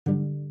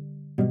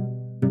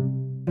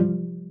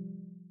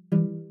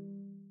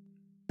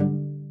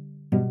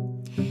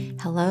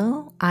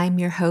Hello, I'm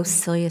your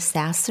host, Celia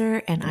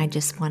Sasser, and I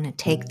just want to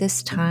take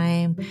this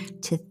time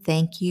to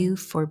thank you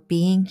for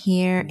being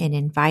here and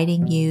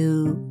inviting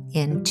you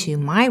into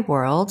my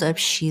world of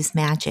She's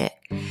Magic.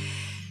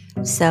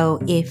 So,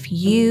 if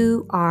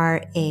you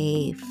are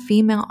a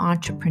female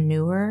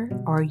entrepreneur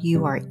or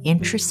you are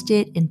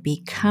interested in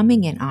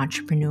becoming an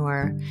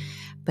entrepreneur,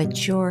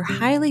 but you're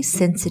highly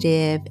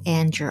sensitive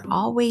and you're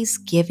always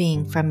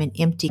giving from an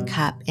empty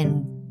cup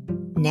and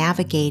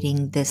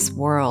navigating this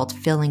world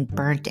feeling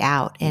burnt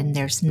out and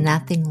there's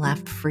nothing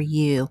left for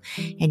you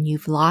and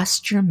you've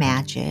lost your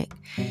magic,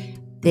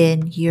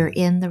 then you're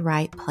in the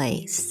right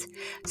place.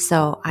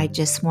 So I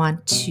just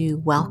want to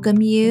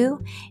welcome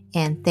you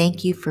and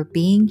thank you for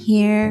being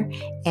here.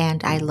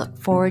 And I look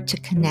forward to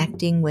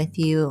connecting with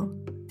you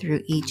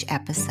through each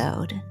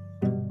episode.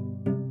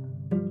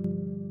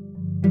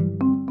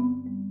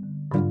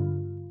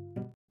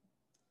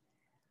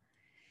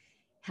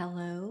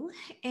 Hello,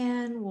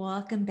 and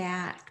welcome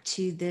back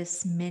to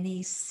this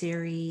mini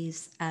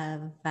series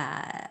of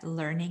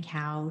learning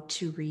how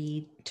to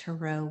read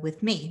tarot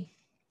with me.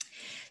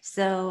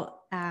 So,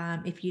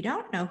 if you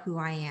don't know who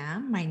I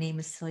am, my name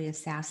is Celia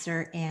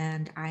Sasser,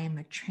 and I am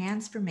a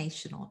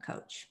transformational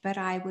coach. But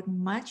I would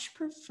much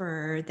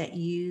prefer that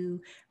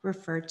you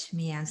refer to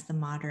me as the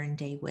modern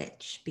day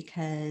witch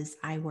because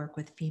I work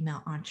with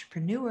female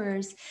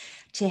entrepreneurs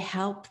to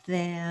help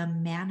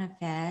them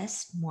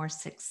manifest more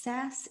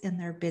success in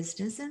their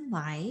business and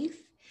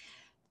life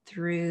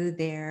through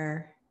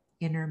their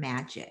inner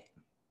magic.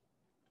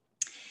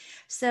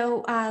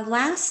 So,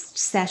 last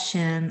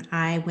session,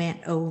 I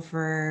went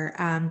over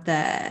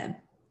the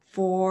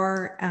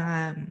four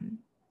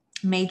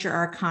major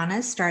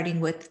arcana, starting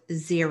with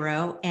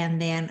 0,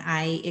 and then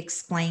I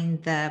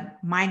explained the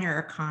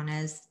minor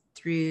arcanas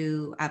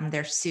through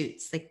their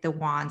suits, like the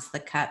wands, the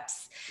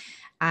cups,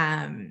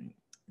 and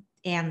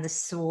the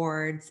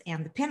swords,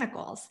 and the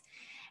pentacles.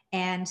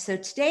 And so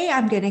today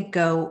I'm going to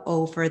go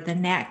over the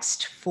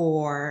next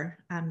four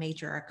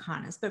major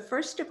arcanas. But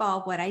first of all,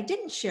 what I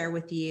didn't share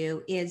with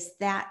you is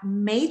that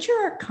major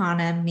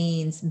arcana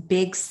means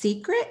big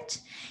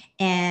secret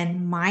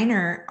and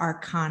minor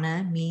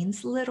arcana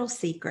means little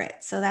secret.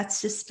 So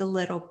that's just a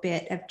little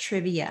bit of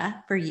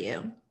trivia for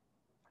you.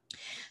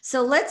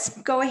 So let's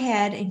go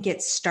ahead and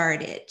get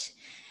started.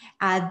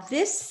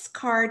 This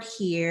card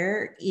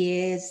here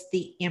is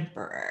the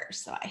Emperor.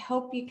 So I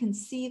hope you can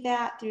see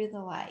that through the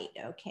light.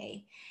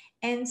 Okay.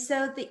 And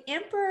so the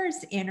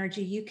Emperor's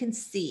energy, you can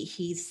see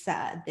he's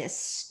this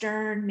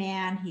stern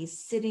man. He's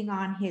sitting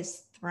on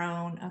his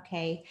throne.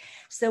 Okay.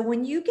 So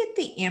when you get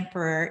the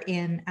Emperor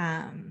in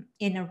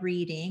a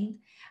reading,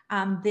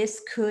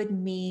 this could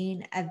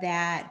mean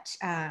that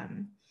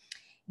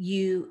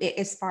you,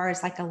 as far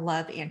as like a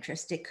love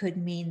interest, it could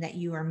mean that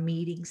you are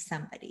meeting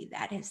somebody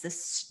that is a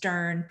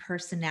stern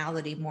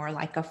personality, more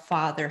like a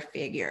father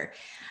figure.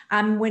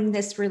 When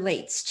this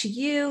relates to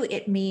you,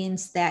 it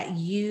means that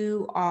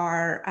you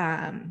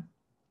are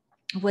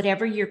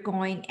whatever you're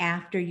going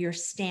after, you're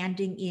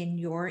standing in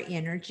your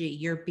energy,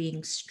 you're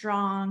being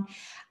strong,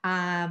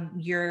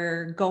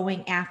 you're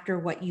going after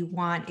what you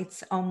want.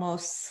 It's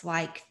almost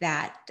like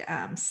that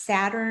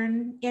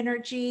Saturn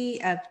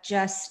energy of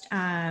just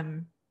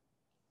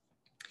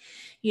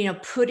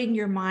putting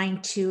your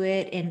mind to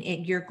it, and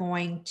you're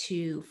going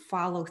to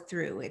follow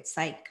through. It's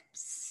like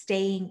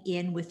staying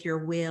in with your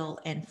will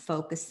and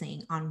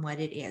focusing on what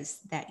it is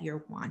that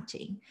you're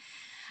wanting.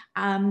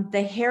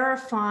 The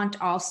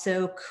Hierophant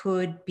also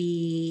could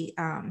be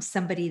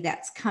somebody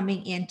that's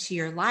coming into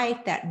your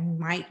life that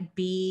might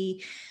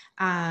be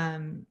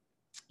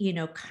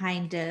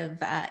kind of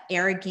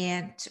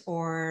arrogant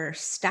or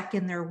stuck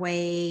in their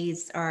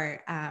ways,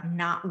 or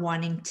not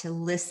wanting to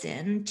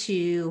listen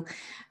to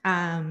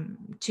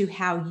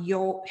how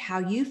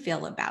you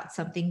feel about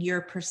something,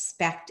 your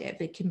perspective.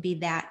 It can be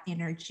that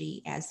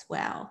energy as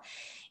well.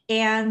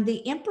 And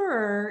the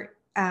Emperor,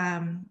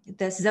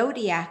 the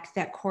zodiac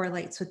that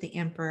correlates with the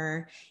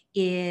Emperor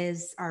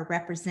is, or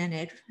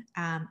represented,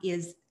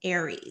 is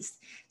Aries.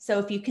 So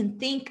if you can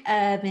think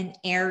of an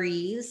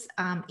Aries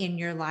in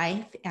your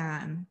life,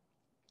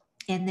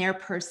 and their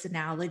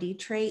personality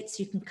traits,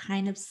 you can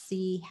kind of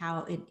see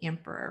how an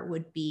Emperor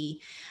would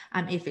be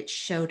if it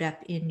showed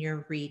up in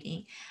your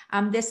reading.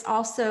 This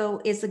also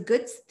is a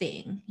good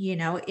thing,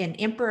 an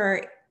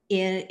Emperor,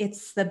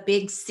 it's the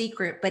big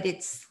secret, but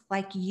it's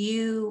like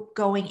you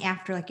going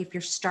after, like if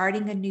you're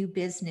starting a new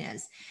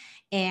business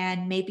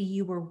and maybe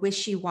you were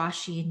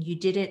wishy-washy and you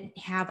didn't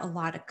have a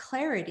lot of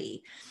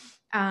clarity.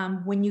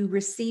 When you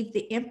receive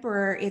the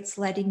Emperor, it's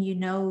letting you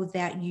know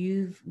that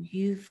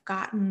you've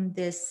gotten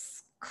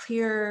this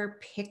clear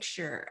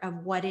picture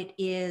of what it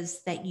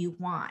is that you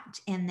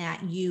want, and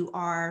that you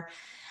are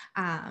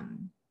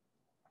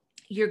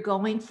you're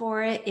going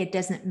for it. It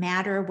doesn't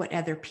matter what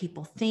other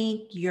people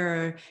think.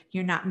 You're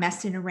not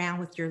messing around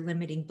with your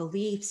limiting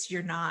beliefs.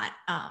 You're not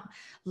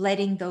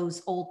letting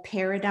those old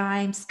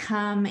paradigms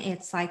come.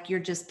 It's like you're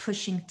just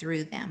pushing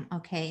through them.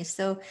 Okay,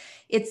 so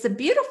it's a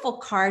beautiful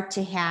card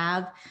to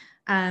have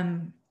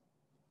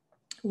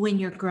when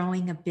you're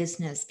growing a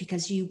business,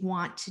 because you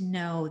want to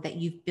know that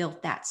you've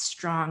built that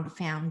strong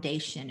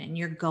foundation and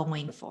you're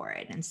going for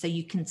it. And so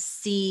you can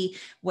see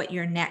what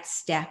your next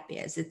step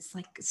is. It's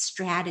like a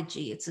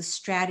strategy. It's a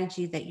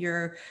strategy that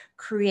you're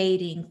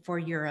creating for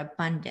your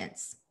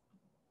abundance.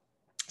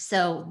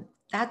 So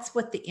that's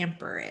what the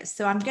Emperor is.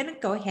 So I'm going to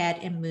go ahead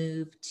and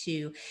move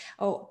to,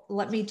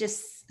 let me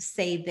just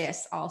say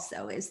this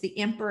also, is the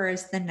Emperor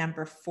is the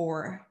number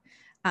 4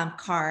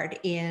 card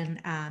in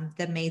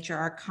the major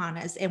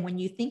arcanas. And when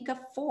you think of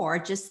 4,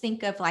 just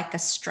think of like a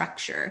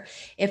structure.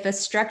 If a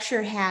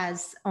structure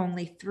has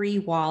only 3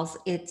 walls,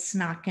 it's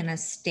not going to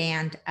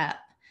stand up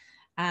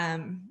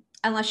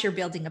unless you're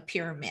building a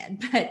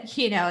pyramid. But,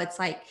 it's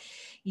like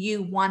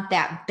you want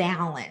that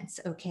balance.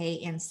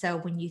 Okay. And so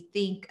when you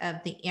think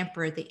of the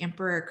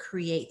Emperor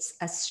creates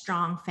a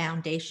strong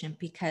foundation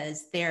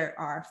because there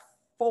are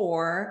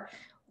 4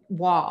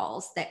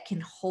 walls that can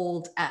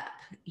hold up,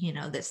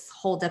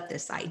 hold up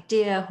this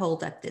idea,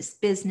 hold up this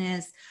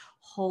business,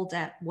 hold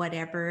up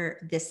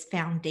whatever this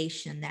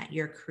foundation that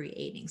you're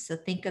creating. So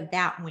think of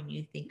that when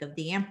you think of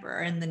the Emperor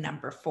and the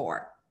number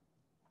 4.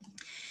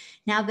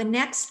 Now, the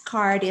next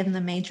card in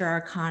the major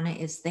arcana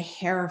is the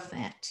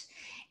Hierophant.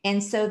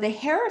 And so the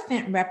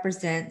Hierophant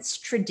represents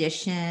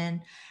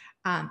tradition,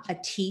 a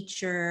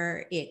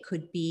teacher. It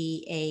could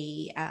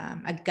be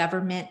a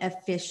government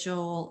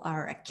official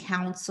or a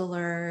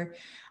counselor,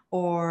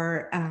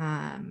 or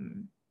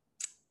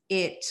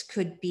it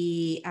could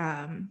be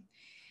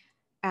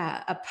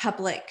a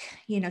public,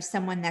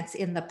 someone that's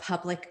in the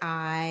public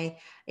eye.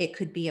 It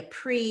could be a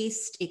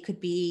priest. It could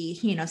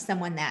be,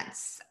 someone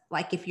that's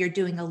like, if you're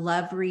doing a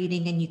love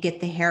reading and you get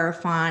the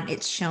Hierophant,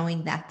 it's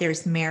showing that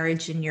there's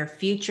marriage in your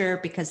future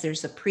because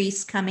there's a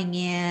priest coming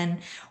in,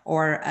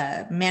 or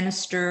a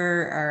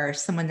minister, or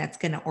someone that's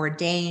going to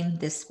ordain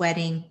this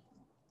wedding.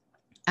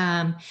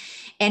 And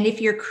if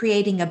you're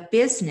creating a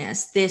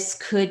business, this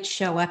could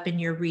show up in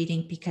your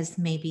reading because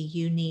maybe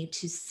you need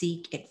to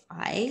seek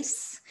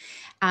advice,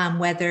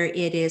 whether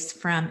it is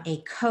from a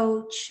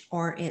coach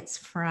or it's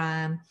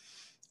from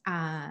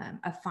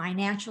a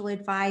financial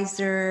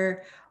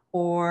advisor,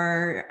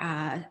 or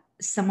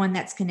someone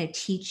that's going to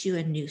teach you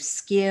a new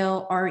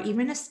skill, or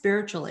even a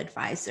spiritual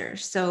advisor.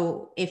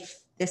 So if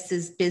this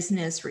is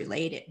business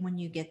related, when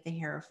you get the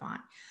Hierophant.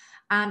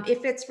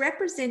 If it's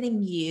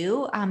representing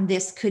you,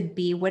 this could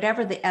be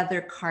whatever the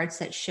other cards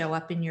that show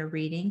up in your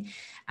reading.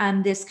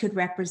 This could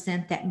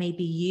represent that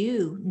maybe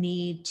you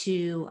need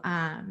to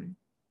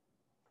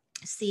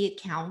see a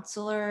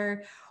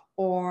counselor,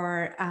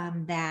 or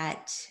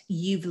that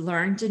you've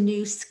learned a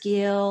new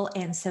skill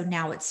and so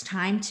now it's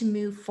time to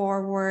move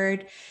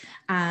forward.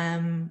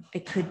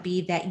 It could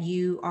be that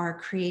you are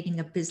creating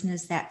a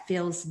business that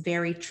feels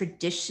very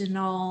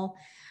traditional.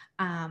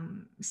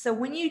 So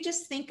when you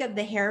just think of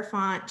the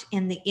Hierophant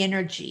and the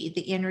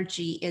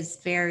energy is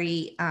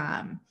very,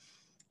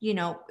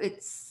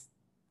 it's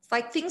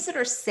like things that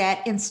are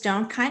set in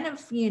stone, kind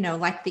of,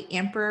 like the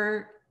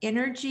Emperor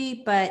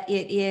energy, but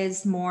it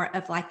is more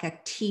of like a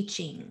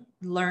teaching,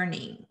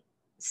 learning.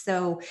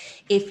 So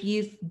if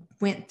you've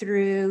went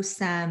through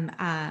some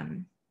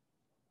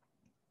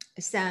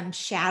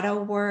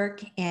shadow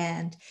work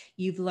and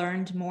you've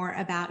learned more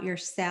about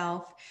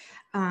yourself,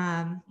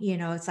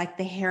 it's like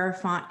the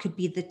Hierophant could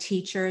be the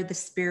teacher, the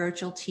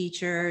spiritual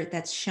teacher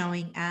that's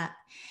showing up.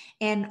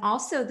 And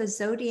also the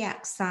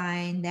zodiac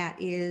sign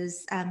that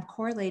is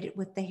correlated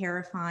with the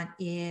Hierophant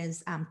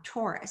is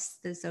Taurus,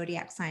 the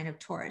zodiac sign of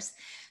Taurus.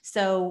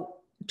 So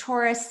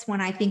Taurus,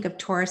 when I think of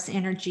Taurus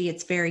energy,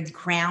 it's very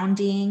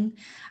grounding,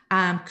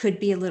 could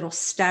be a little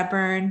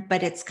stubborn,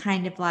 but it's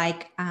kind of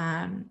like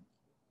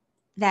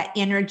that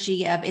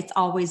energy of it's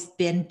always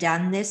been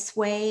done this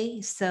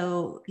way.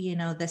 So,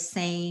 the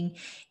saying,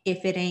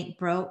 if it ain't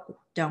broke,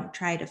 don't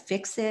try to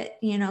fix it,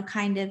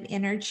 kind of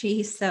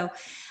energy. So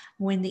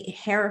when the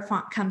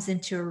Hierophant comes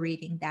into a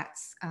reading,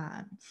 that's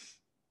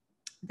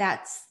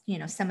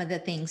some of the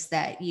things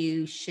that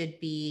you should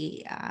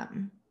be,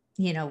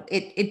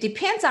 it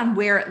depends on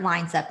where it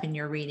lines up in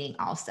your reading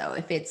also.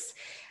 If it's,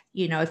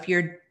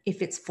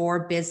 if it's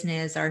for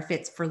business, or if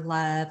it's for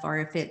love, or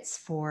if it's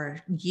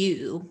for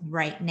you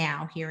right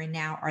now, here and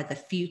now, or the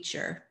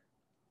future.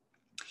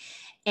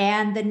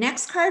 And the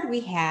next card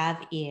we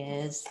have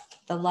is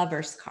the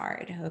Lover's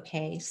card.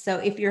 Okay. So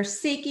if you're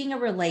seeking a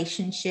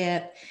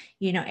relationship,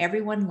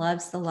 everyone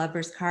loves the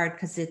Lover's card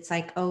because it's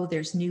like, oh,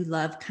 there's new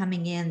love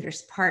coming in,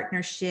 there's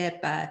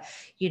partnership.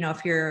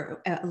 If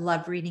you're a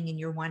love reading and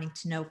you're wanting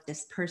to know if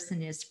this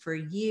person is for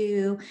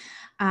you,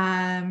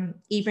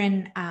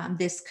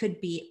 this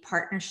could be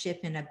partnership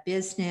in a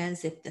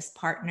business, if this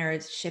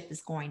partnership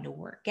is going to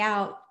work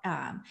out.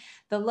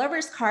 The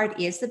Lover's card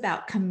is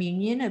about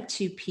communion of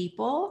 2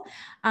 people,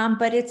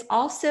 but it's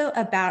also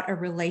about a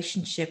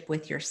relationship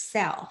with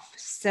yourself.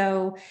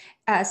 So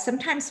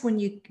sometimes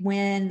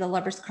when the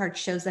Lover's card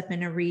shows up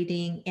in a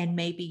reading and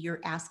maybe you're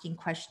asking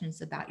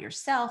questions about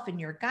yourself and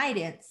your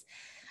guidance,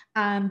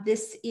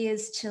 This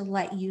is to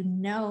let you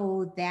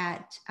know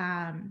that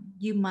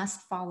you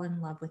must fall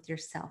in love with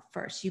yourself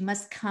first. You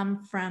must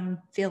come from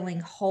feeling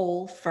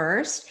whole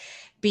first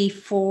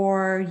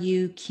before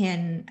you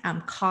can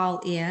call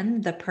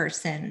in the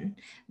person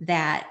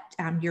that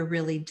you're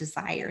really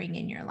desiring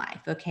in your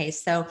life. Okay,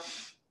 so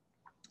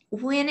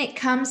when it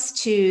comes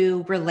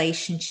to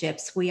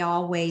relationships, we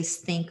always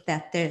think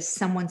that there's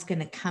someone's going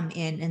to come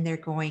in and they're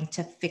going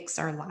to fix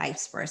our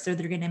lives for us, or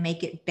they're going to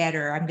make it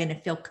better. I'm going to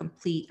feel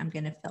complete. I'm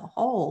going to feel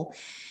whole.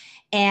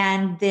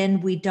 And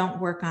then we don't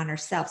work on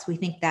ourselves. We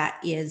think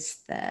that is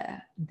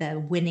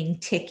the winning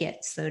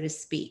ticket, so to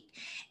speak.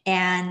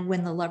 And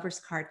when the Lover's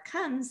card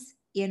comes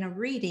in a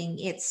reading,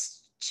 it's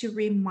to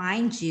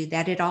remind you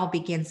that it all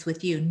begins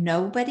with you.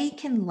 Nobody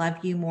can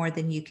love you more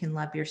than you can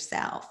love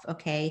yourself.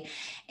 Okay.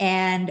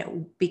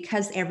 And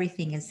because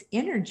everything is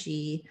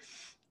energy,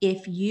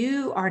 if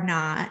you are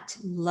not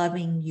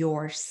loving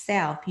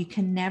yourself, you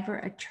can never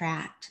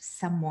attract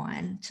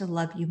someone to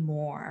love you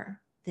more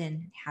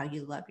than how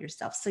you love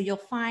yourself. So you'll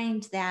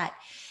find that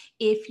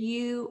if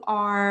you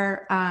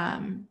are,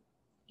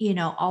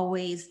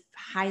 always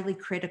highly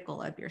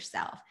critical of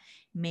yourself,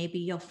 maybe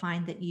you'll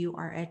find that you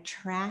are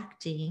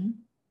attracting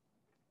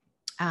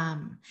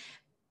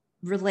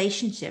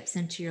relationships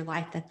into your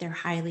life that they're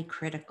highly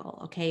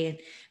critical. Okay. And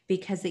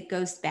because it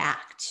goes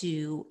back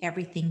to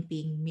everything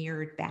being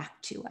mirrored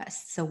back to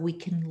us, so we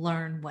can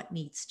learn what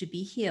needs to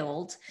be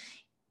healed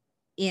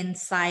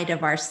inside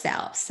of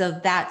ourselves. So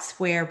that's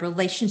where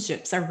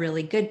relationships are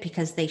really good,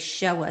 because they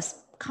show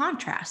us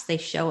contrast, they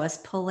show us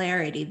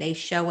polarity, they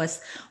show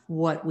us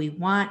what we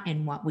want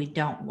and what we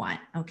don't want.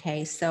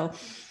 Okay. So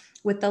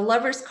with the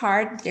Lover's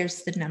card,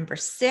 there's the number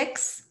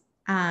 6.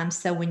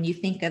 So when you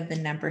think of the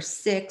number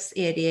 6,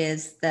 it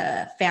is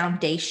the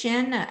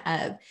foundation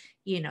of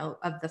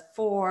the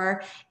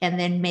 4, and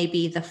then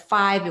maybe the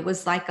 5, it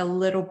was like a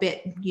little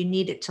bit, you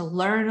needed to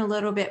learn a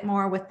little bit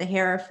more with the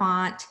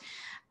Hierophant.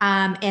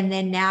 And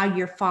then now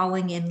you're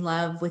falling in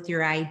love with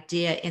your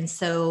idea. And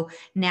so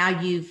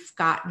now you've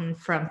gotten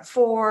from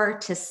 4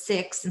 to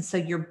 6. And so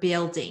you're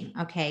building.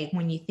 Okay.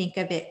 When you think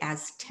of it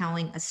as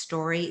telling a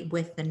story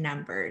with the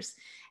numbers.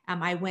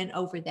 I went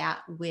over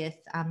that with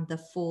the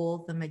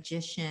Fool, the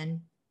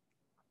Magician,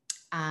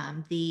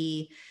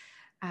 the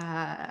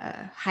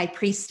High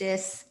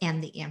Priestess,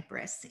 and the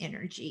Empress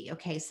energy.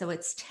 Okay, so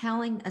it's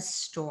telling a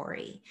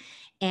story,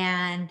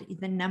 and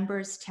the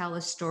numbers tell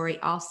a story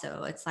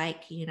also. It's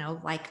like,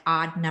 like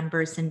odd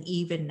numbers and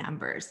even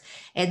numbers.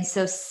 And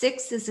so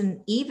 6 is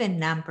an even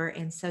number.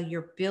 And so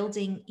you're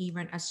building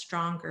even a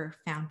stronger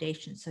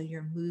foundation. So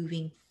you're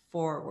moving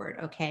forward.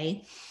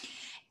 Okay.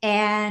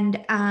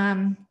 And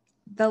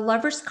the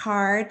Lover's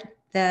card,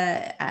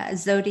 the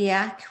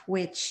zodiac,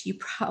 which you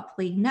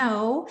probably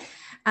know,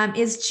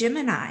 is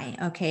Gemini.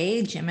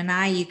 Okay,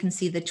 Gemini, you can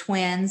see the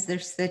twins,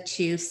 there's the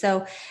 2.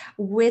 So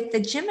with the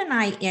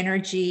Gemini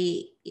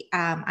energy,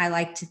 I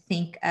like to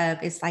think of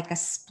it's like a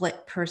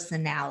split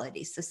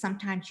personality. So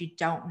sometimes you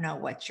don't know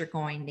what you're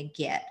going to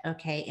get.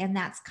 Okay, and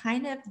that's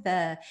kind of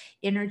the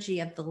energy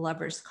of the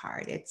Lover's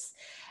card. It's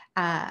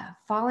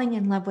falling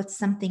in love with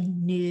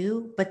something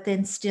new, but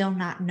then still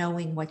not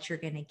knowing what you're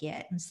going to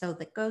get. And so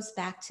that goes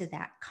back to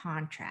that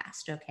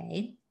contrast.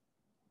 Okay.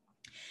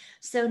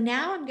 So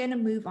now I'm going to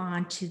move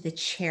on to the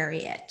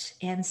Chariot.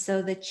 And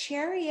so the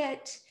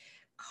Chariot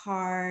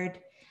card,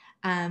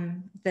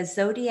 the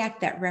zodiac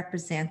that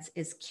represents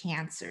is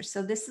Cancer.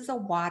 So this is a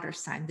water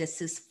sign.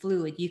 This is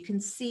fluid. You can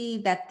see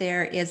that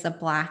there is a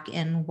black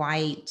and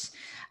white,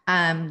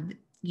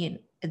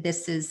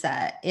 this is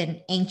in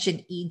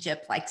ancient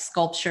Egypt, like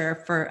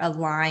sculpture for a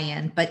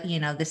lion, but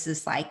this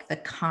is like the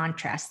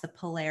contrast, the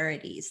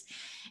polarities.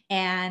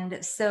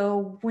 And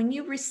so when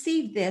you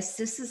receive this,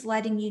 this is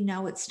letting you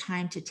know it's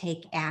time to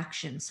take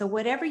action. So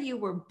whatever you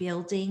were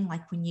building,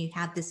 like when you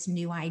had this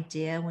new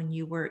idea, when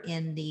you were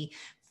in the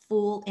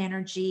Fool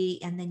energy,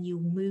 and then you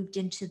moved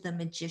into the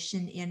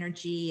Magician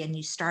energy, and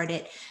you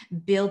started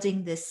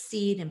building this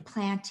seed and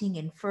planting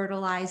and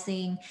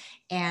fertilizing.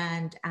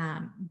 And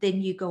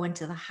then you go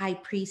into the High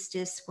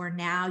Priestess, where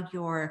now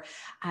you're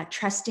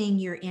trusting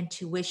your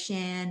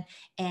intuition,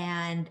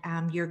 and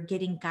you're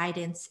getting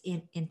guidance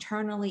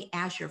internally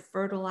as you're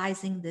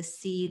fertilizing the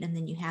seed. And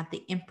then you have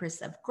the Empress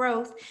of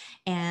Growth,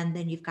 and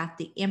then you've got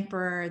the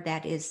Emperor,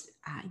 that is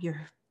your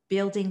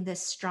building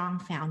this strong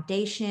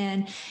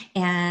foundation.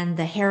 And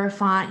the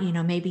Hierophant,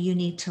 maybe you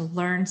need to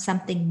learn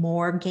something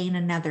more, gain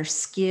another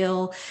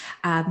skill.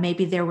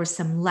 Maybe there were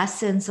some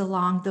lessons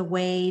along the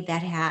way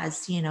that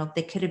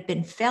they could have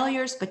been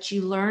failures, but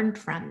you learned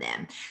from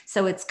them.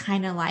 So it's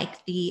kind of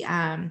like the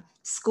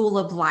school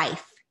of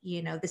life.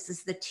 This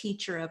is the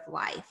teacher of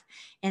life.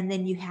 And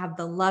then you have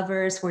the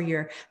Lovers, where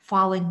you're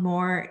falling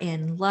more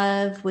in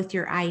love with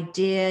your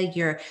idea.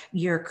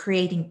 You're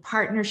creating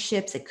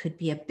partnerships. It could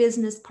be a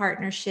business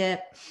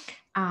partnership.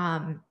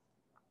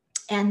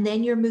 And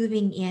then you're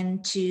moving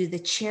into the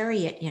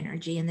chariot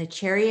energy. And the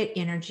chariot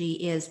energy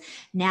is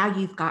now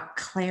you've got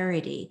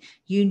clarity.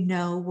 You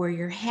know where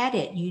you're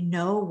headed. You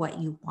know what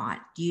you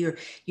want. You're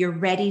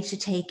ready to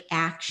take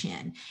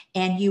action.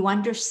 And you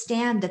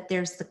understand that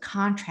there's the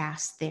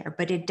contrast there,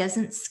 but it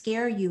doesn't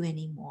scare you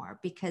anymore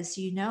because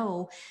you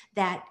know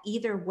that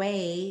either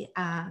way,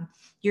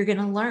 you're going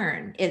to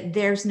learn.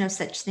 There's no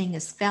such thing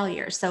as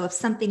failure. So if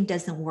something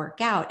doesn't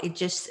work out, it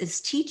just is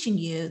teaching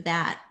you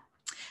that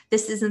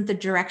this isn't the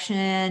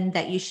direction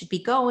that you should be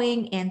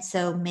going. And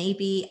so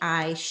maybe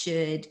I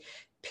should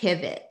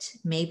pivot.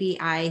 Maybe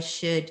I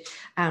should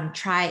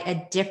try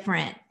a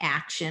different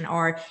action.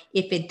 Or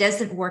if it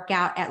doesn't work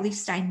out, at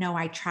least I know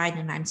I tried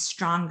and I'm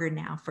stronger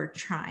now for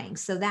trying.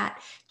 So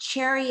that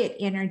chariot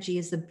energy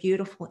is a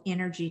beautiful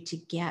energy to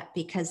get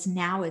because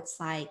now it's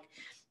like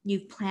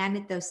you've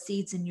planted those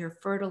seeds and you're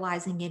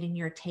fertilizing it and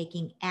you're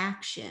taking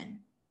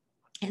action.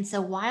 And so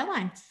while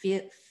I'm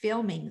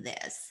filming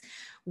this,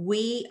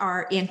 we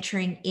are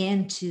entering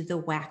into the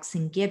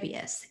waxing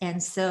gibbous.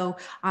 And so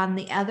on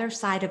the other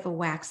side of a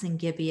waxing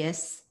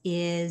gibbous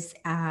is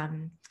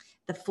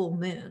the full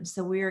moon.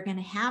 So we are going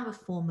to have a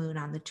full moon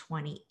on the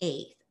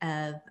 28th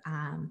of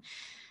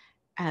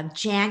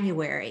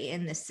January,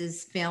 and this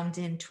is filmed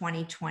in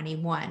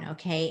 2021.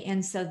 Okay.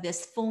 And so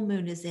this full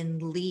moon is in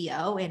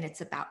Leo, and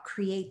it's about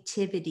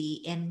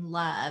creativity and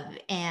love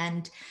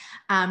and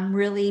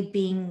really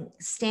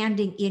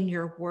standing in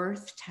your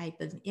worth type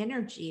of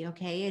energy.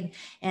 Okay.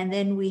 And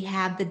then we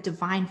have the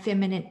divine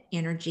feminine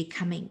energy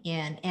coming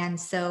in. And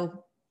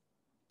so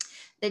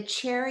the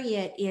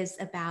chariot is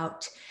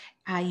about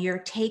you're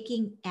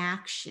taking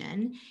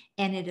action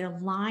and it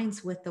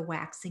aligns with the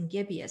waxing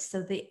gibbous.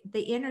 So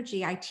the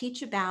energy, I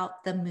teach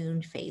about the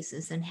moon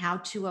phases and how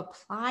to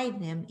apply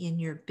them in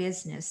your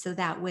business. So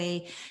that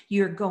way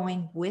you're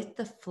going with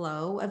the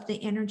flow of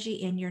the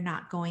energy and you're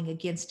not going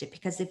against it.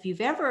 Because if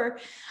you've ever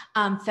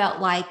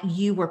felt like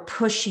you were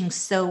pushing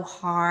so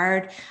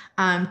hard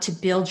to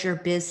build your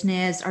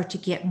business or to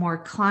get more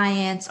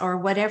clients or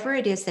whatever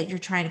it is that you're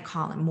trying to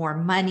call it, more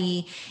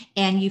money,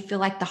 and you feel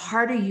like the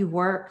harder you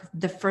work,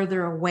 the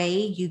further away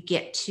you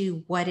get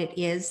to what it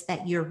is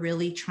that you're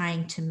really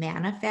trying to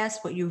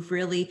manifest, what you've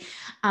really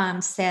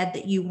said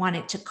that you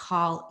wanted to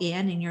call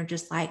in. And you're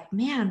just like,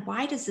 man,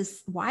 why is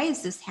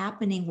this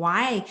happening?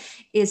 Why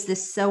is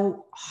this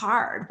so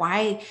hard?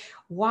 Why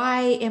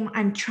am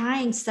I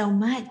trying so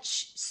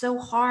much, so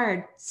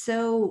hard,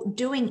 so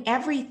doing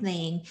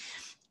everything?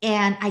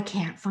 And I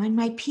can't find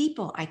my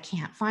people. I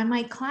can't find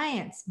my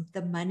clients.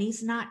 The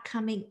money's not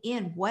coming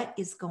in. What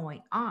is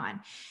going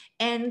on?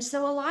 And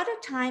so a lot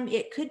of time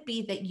it could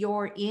be that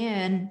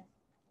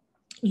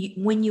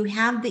when you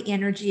have the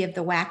energy of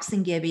the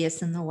waxing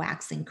gibbous and the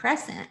waxing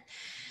crescent,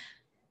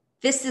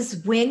 this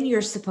is when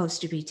you're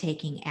supposed to be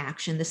taking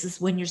action. This is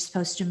when you're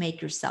supposed to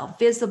make yourself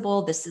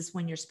visible. This is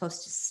when you're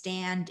supposed to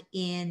stand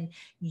in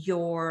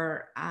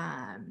your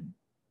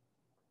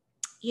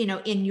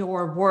in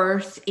your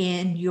worth,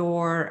 in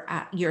your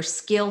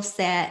skill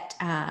set,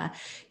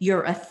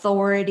 your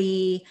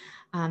authority.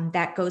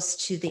 That goes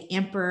to the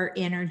emperor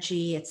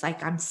energy. It's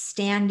like I'm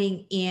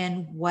standing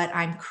in what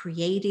I'm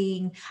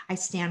creating. I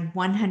stand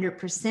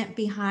 100%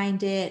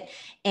 behind it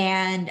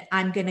and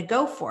I'm going to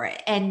go for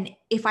it. And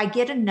if I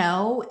get a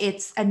no,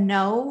 it's a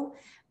no,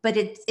 but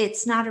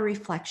it's not a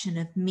reflection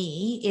of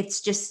me.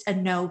 It's just a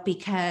no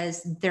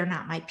because they're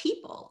not my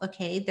people.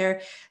 Okay.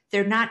 They're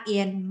not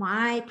in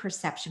my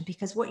perception,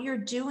 because what you're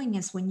doing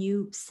is when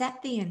you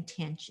set the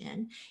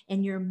intention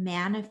and you're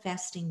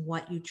manifesting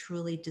what you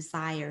truly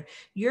desire,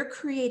 you're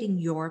creating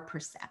your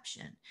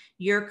perception,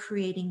 you're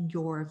creating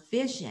your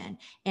vision.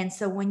 And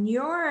so when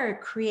you're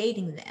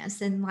creating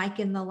this, and like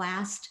in the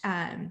last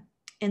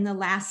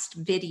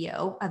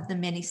video of the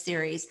mini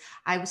series,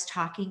 I was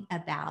talking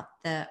about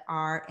the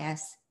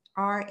RAS,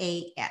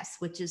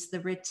 which is the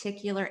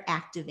reticular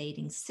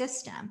activating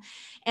system.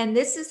 And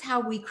this is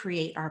how we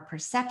create our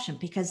perception,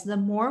 because the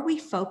more we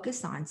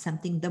focus on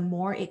something, the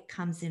more it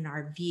comes in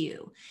our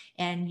view.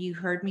 And you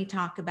heard me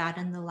talk about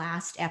in the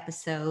last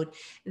episode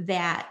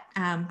that,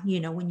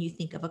 when you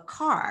think of a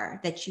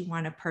car that you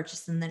want to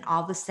purchase, and then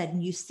all of a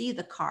sudden you see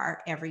the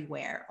car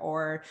everywhere,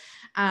 or,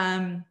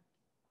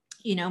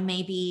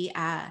 maybe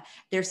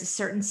there's a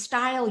certain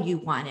style you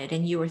wanted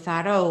and you were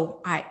thought,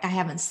 oh, I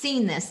haven't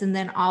seen this. And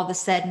then all of a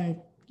sudden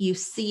you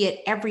see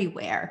it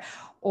everywhere.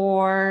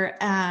 Or,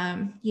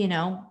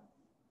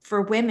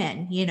 for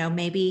women,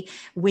 maybe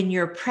when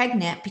you're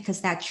pregnant,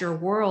 because that's your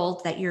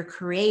world that you're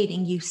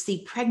creating, you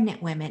see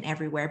pregnant women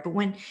everywhere. But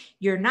when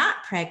you're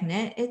not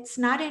pregnant, it's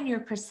not in your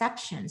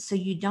perception. So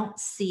you don't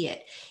see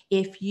it.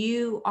 If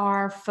you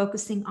are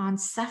focusing on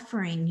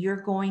suffering, you're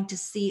going to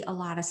see a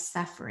lot of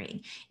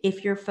suffering.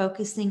 If you're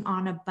focusing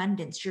on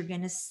abundance, you're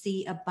going to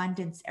see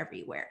abundance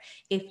everywhere.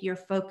 If you're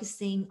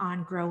focusing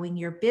on growing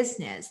your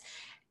business,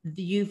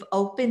 you've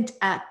opened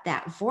up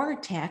that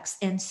vortex.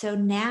 And so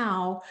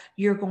now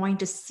you're going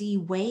to see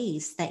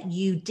ways that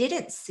you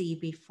didn't see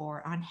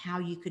before on how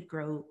you could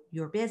grow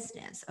your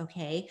business.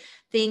 Okay.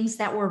 Things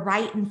that were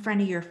right in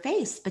front of your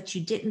face, but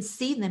you didn't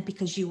see them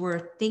because you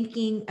were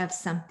thinking of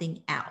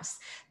something else.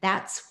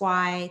 That's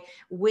why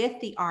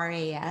with the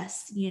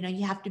RAS, you know,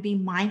 you have to be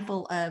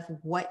mindful of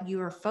what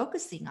you are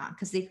focusing on.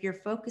 Because if you're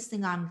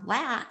focusing on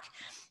lack,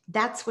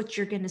 that's what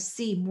you're going to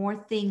see, more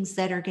things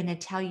that are going to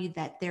tell you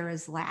that there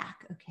is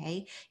lack.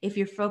 Okay. If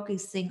you're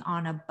focusing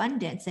on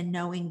abundance and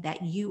knowing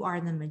that you are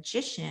the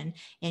magician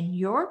and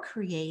you're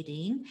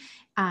creating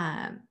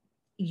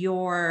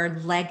your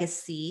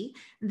legacy,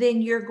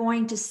 then you're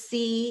going to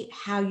see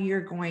how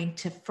you're going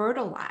to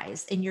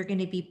fertilize, and you're going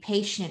to be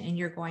patient, and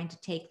you're going to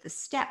take the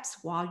steps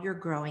while you're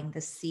growing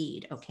the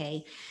seed.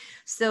 Okay.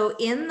 So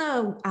in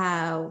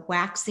the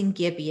waxing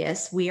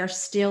gibbous, we are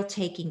still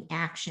taking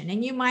action,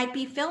 and you might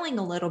be feeling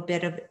a little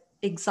bit of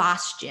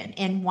exhaustion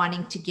and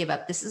wanting to give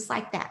up. This is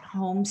like that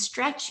home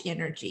stretch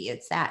energy.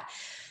 It's that,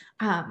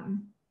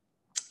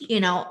 you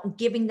know,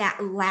 giving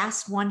that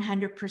last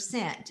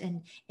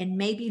 100%. And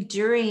maybe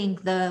during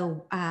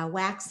the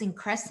waxing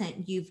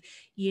crescent, you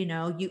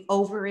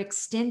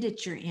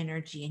overextended your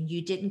energy and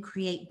you didn't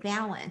create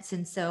balance.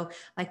 And so,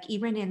 like,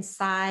 even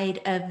inside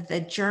of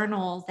the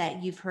journal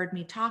that you've heard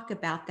me talk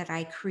about that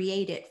I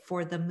created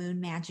for the Moon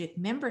Magic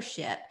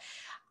membership,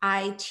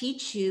 I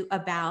teach you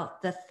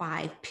about the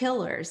 5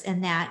 pillars,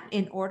 and that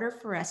in order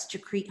for us to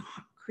create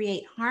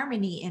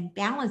harmony and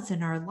balance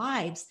in our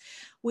lives,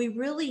 we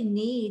really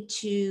need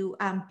to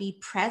be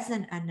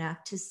present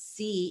enough to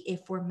see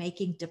if we're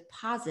making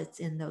deposits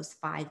in those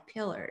 5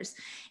 pillars.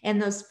 And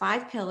those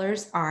 5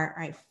 pillars are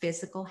our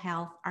physical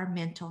health, our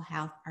mental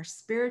health, our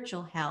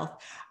spiritual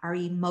health, our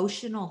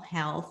emotional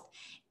health,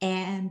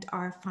 and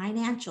our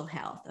financial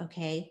health.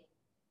 Okay.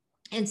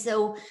 And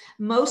so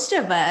most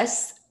of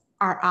us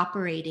are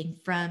operating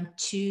from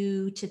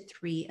 2 to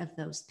 3 of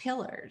those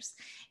pillars.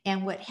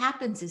 And what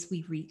happens is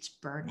we reach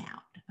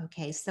burnout.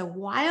 Okay. So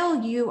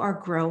while you are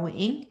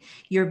growing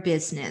your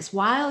business,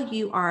 while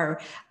you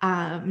are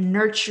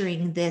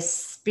nurturing this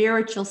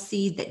spiritual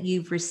seed that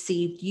you've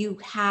received, you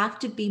have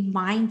to be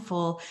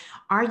mindful.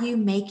 Are you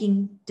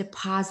making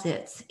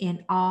deposits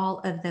in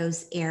all of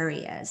those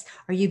areas?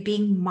 Are you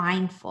being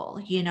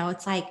mindful? You know,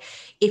 it's like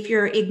if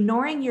you're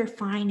ignoring your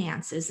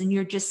finances and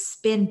you're just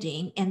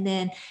spending, and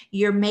then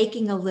you're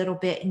making a little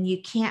bit and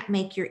you can't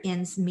make your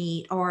ends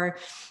meet, or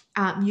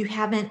you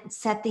haven't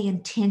set the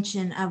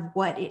intention of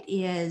what it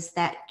is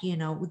that, you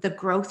know, the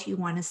growth you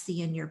want to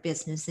see in your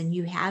business, and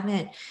you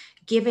haven't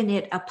given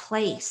it a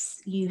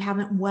place, you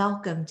haven't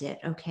welcomed it.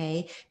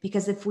 Okay.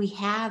 Because if we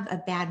have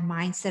a bad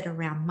mindset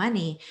around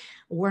money,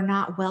 we're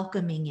not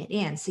welcoming it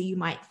in. So you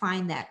might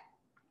find that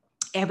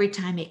every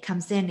time it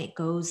comes in, it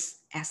goes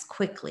as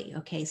quickly.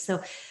 Okay.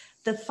 So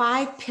the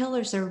 5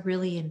 pillars are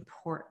really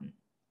important.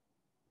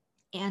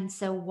 And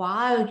so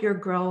while you're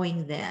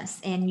growing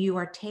this and you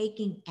are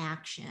taking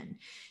action,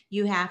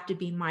 you have to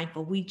be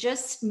mindful. We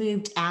just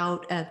moved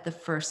out of the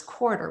first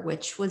quarter,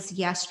 which was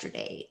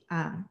yesterday,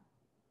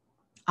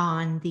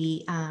 on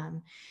the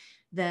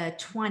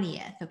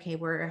 20th. Okay,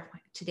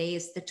 today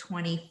is the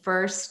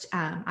 21st.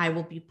 I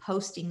will be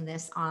posting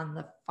this on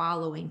the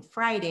following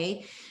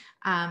Friday,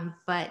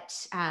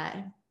 but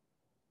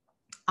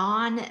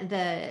on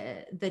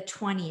the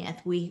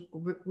 20th,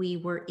 we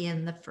were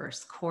in the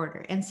first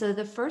quarter. And so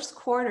the first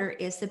quarter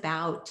is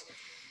about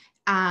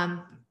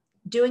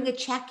doing a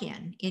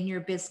check-in in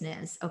your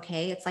business.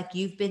 Okay. It's like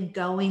you've been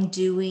going,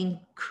 doing,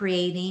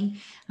 creating.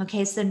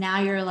 Okay. So now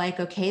you're like,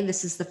 okay,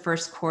 this is the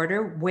first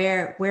quarter.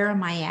 Where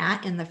am I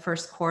at in the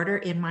first quarter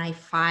in my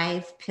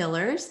 5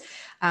 pillars?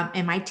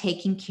 Am I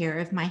taking care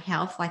of my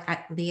health like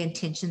the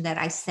intention that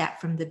I set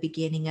from the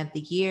beginning of the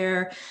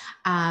year?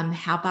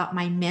 How about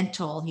my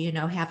mental? You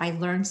know, have I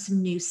learned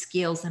some new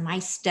skills? Am I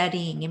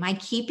studying? Am I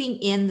keeping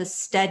in the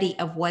study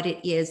of what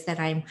it is that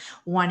I'm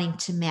wanting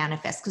to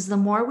manifest? Because the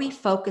more we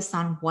focus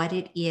on what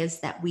it is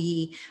that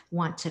we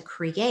want to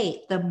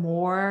create, the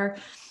more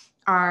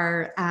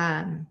our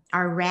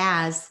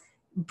RAS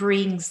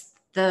brings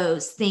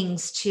those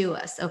things to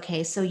us.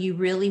 Okay. So you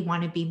really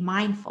want to be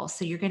mindful.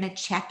 So you're going to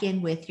check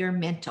in with your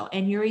mental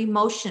and your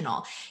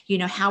emotional. You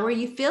know, how are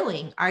you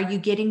feeling? Are you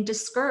getting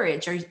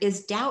discouraged? Or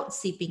is doubt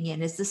seeping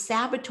in? Is the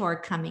saboteur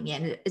coming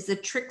in? Is the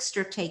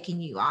trickster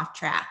taking you off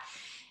track?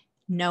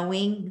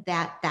 Knowing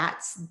that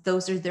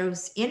those are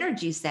those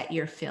energies that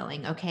you're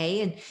feeling.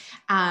 Okay.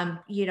 And,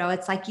 you know,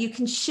 it's like you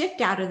can shift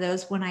out of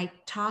those when I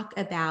talk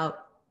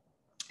about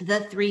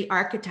the 3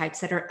 archetypes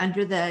that are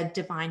under the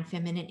divine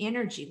feminine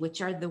energy, which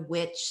are the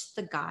witch,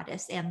 the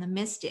goddess, and the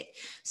mystic.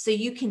 So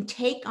you can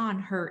take on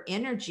her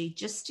energy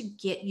just to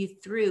get you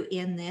through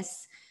in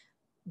this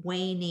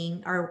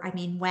waxing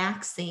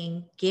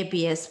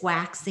gibbous,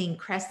 waxing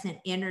crescent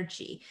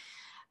energy.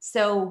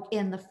 So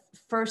in the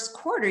first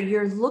quarter,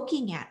 you're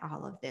looking at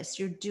all of this.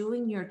 You're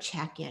doing your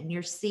check-in.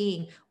 You're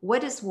seeing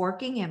what is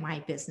working in my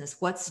business,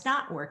 what's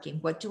not working,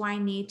 what do I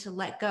need to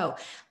let go?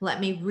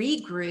 Let me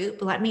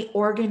regroup. Let me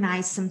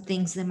organize some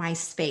things in my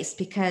space,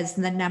 because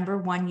the number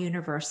one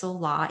universal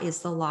law is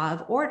the law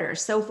of order.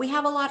 So if we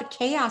have a lot of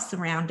chaos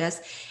around us,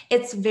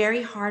 it's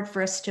very hard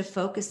for us to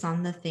focus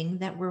on the thing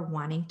that we're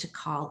wanting to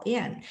call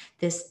in,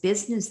 this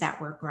business that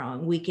we're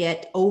growing. We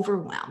get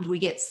overwhelmed. We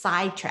get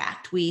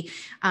sidetracked. We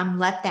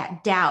let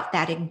that doubt,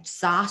 that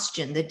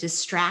exhaustion, the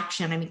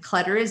distraction. I mean,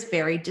 clutter is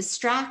very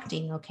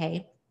distracting.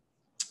 Okay.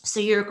 So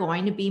you're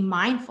going to be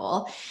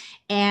mindful.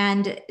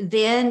 And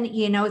then,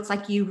 it's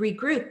like you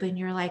regroup and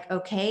you're like,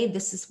 okay,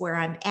 this is where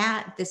I'm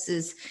at. This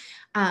is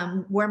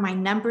where my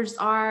numbers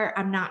are.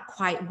 I'm not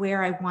quite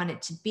where I want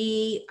it to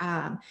be.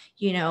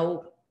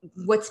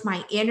 What's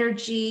my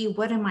energy?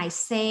 What am I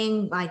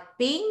saying? Like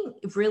being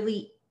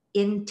really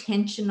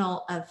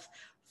intentional of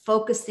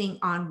focusing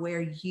on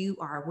where you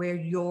are, where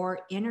your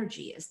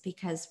energy is,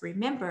 because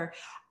remember,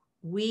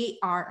 we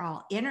are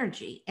all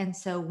energy. And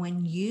so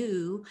when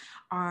you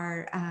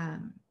are,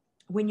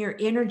 when your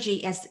energy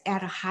is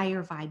at a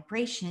higher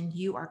vibration,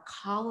 you are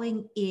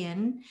calling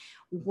in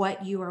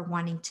what you are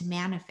wanting to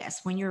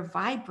manifest. When your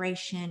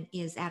vibration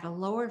is at a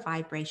lower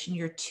vibration,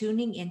 you're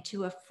tuning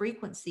into a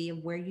frequency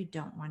of where you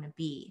don't want to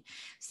be.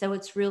 So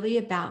it's really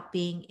about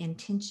being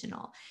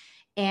intentional.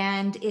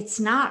 And it's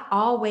not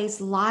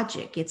always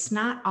logic. It's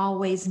not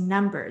always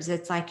numbers.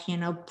 It's like,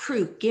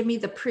 proof, give me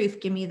the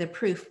proof, give me the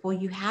proof. Well,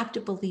 you have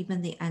to believe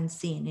in the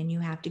unseen and you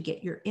have to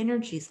get your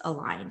energies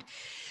aligned.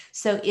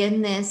 So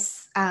in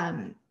this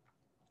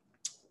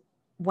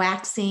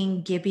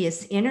waxing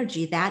gibbous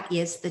energy, that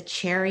is the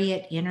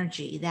chariot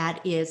energy.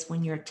 That is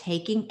when you're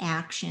taking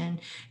action,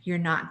 you're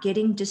not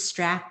getting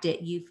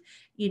distracted. You've,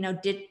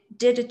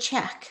 did a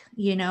check,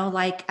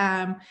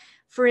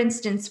 for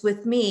instance,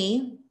 with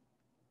me,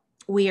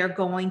 we are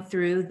going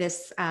through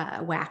this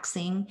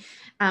waxing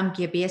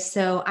gibbous.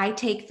 So I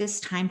take this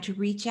time to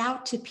reach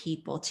out to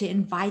people, to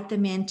invite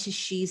them into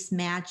She's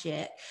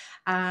Magic,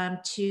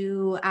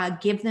 to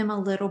give them a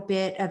little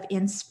bit of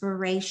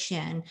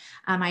inspiration.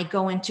 I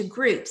go into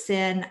groups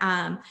and,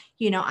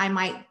 I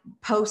might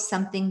post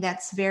something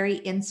that's very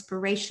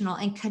inspirational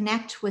and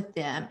connect with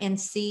them and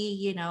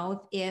see,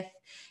 if,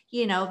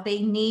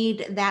 they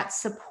need that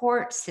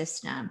support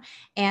system.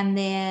 And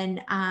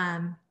then,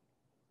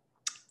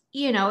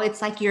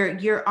 it's like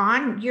you're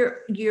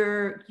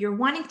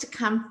wanting to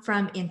come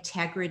from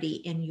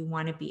integrity and you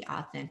want to be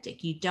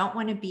authentic. You don't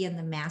want to be in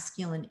the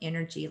masculine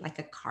energy like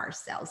a car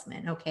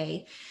salesman.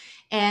 Okay.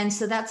 And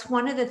so that's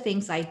one of the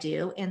things I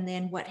do. And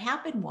then what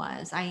happened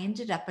was I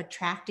ended up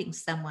attracting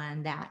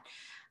someone that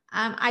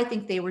I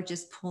think they were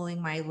just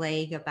pulling my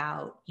leg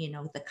about,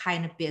 the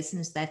kind of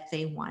business that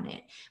they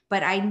wanted.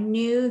 But I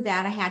knew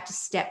that I had to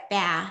step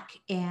back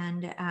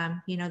and,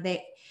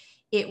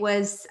 it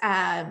was,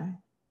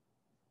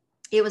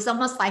 it was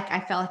almost like I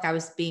felt like I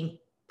was being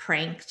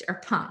pranked or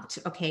punked.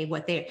 Okay.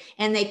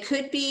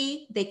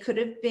 They could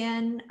have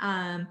been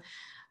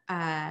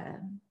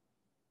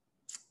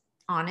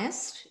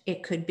honest.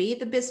 It could be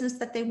the business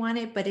that they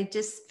wanted, but it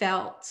just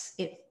felt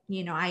it,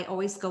 I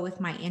always go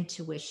with my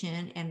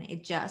intuition and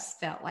it just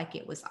felt like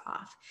it was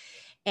off.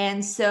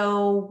 And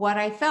so what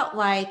I felt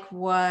like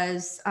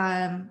was,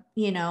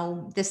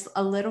 this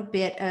a little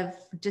bit of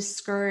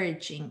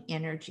discouraging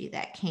energy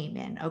that came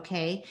in.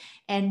 Okay.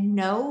 And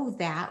know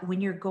that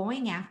when you're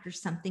going after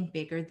something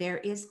bigger, there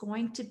is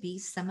going to be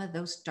some of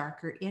those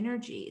darker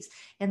energies.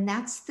 And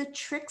that's the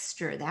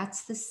trickster.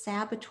 That's the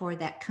saboteur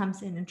that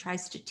comes in and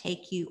tries to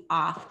take you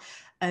off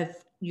of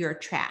your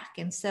track.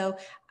 And so,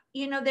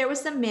 there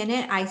was a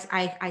minute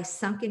I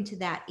sunk into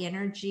that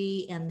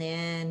energy, and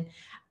then,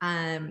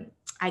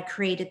 I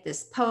created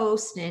this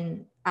post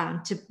and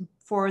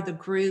for the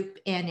group,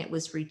 and it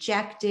was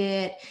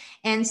rejected.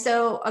 And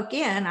so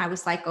again, I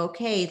was like,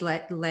 okay,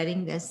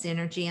 letting this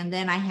energy. And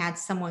then I had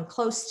someone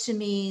close to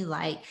me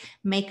like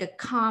make a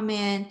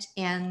comment,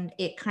 and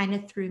it kind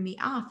of threw me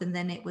off. And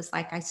then it was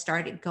like I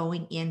started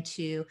going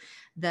into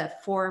the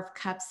Four of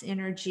Cups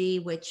energy,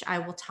 which I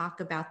will talk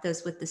about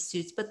those with the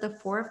suits. But the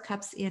Four of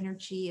Cups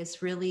energy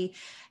is really,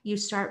 you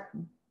start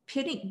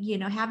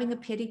having a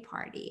pity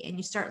party, and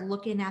you start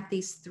looking at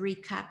these three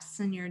cups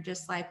and you're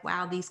just like,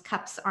 wow, these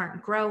cups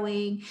aren't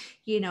growing,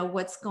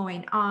 what's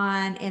going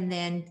on? And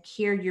then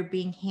here you're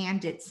being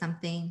handed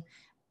something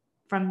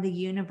from the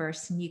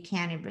universe and you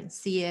can't even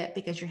see it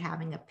because you're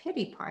having a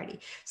pity party.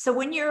 So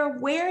when you're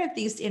aware of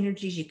these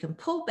energies, you can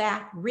pull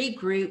back,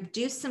 regroup,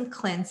 do some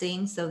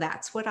cleansing. So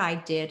that's what I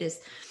did.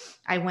 Is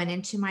I went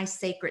into my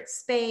sacred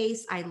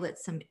space, I lit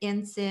some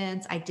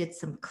incense, I did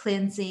some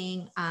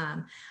cleansing.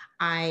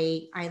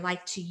 I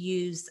like to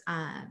use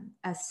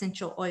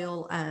essential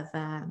oil of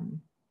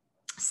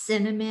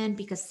cinnamon,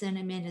 because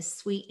cinnamon is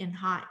sweet and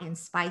hot and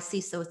spicy.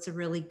 So it's a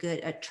really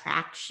good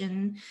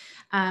attraction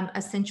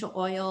essential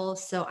oil.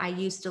 So I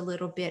used a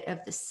little bit of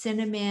the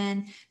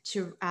cinnamon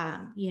to,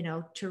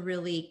 to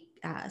really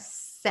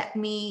set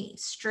me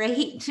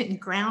straight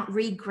and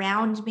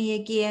reground me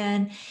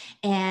again,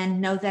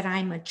 and know that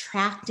I'm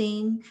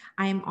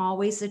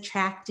always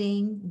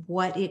attracting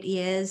what it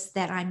is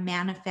that I'm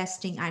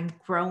manifesting. I'm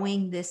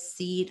growing this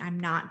seed. I'm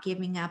not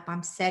giving up.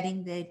 I'm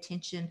setting the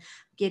attention,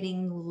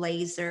 getting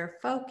laser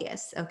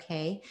focus.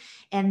 Okay.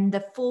 And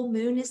the full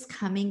moon is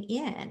coming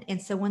in.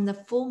 And so when the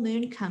full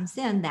moon comes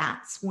in,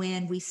 that's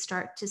when we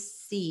start to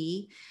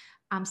see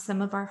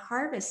some of our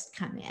harvest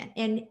come in.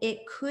 And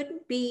it could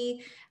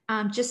be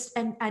just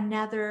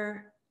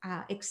another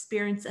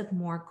experience of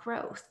more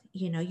growth.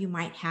 You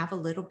might have a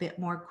little bit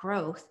more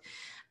growth.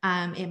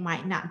 It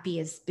might not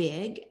be as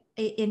big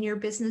in your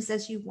business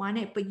as you want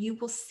it, but you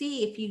will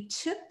see if you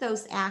took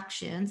those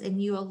actions and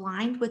you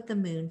aligned with the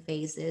moon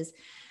phases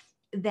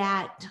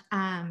that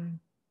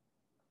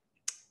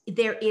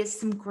there is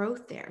some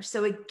growth there.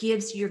 So it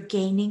gives, you're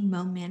gaining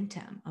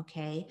momentum.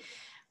 Okay.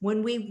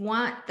 When we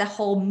want the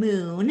whole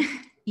moon,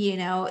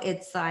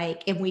 it's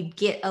like, and we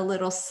get a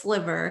little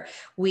sliver,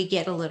 we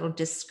get a little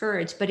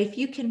discouraged. But if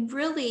you can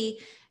really,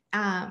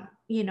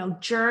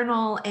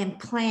 journal and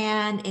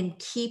plan and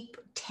keep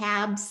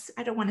tabs,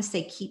 I don't want to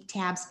say keep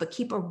tabs, but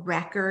keep a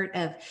record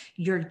of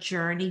your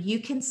journey, you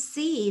can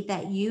see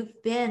that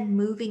you've been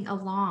moving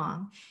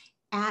along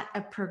at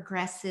a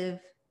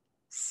progressive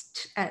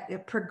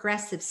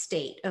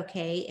state.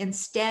 Okay.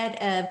 Instead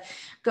of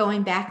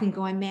going back and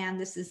going, man,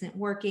 this isn't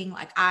working.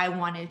 Like I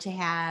wanted to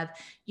have,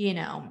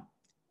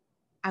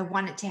 I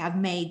wanted to have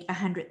made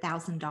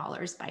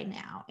 $100,000 by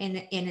now,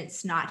 and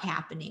it's not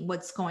happening.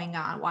 What's going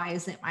on? Why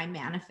isn't my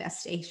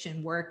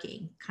manifestation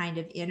working? Kind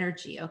of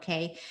energy.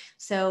 Okay.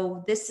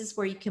 So this is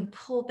where you can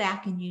pull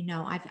back and,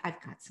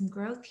 I've got some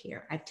growth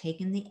here. I've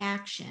taken the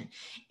action.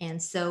 And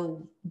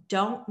so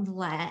don't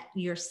let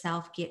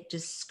yourself get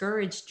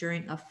discouraged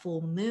during a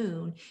full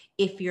moon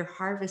if your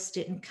harvest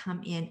didn't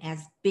come in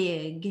as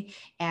big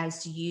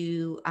as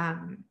you,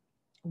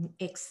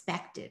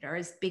 expected or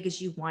as big as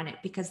you want it,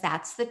 because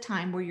that's the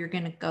time where you're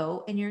going to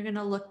go and you're going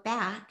to look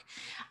back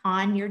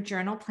on your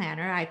journal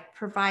planner. I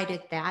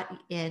provided that,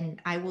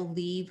 and I will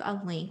leave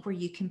a link where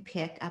you can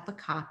pick up a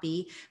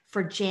copy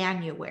for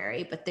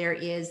January, but there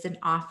is an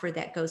offer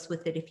that goes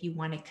with it if you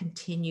want to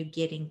continue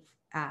getting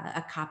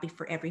a copy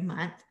for every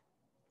month.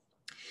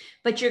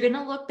 But you're going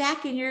to look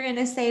back and you're going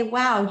to say,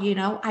 wow,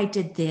 I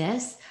did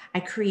this. I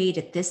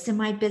created this in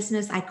my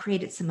business. I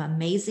created some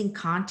amazing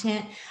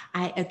content.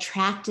 I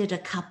attracted a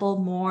couple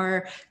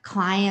more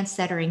clients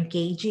that are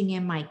engaging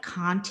in my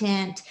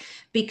content,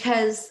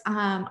 because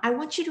I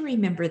want you to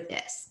remember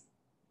this.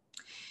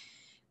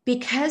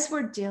 Because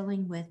we're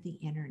dealing with the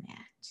internet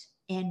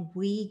and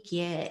we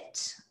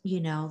get,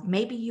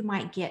 maybe you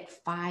might get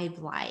 5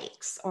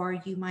 likes, or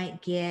you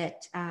might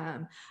get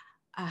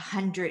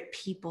 100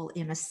 people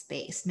in a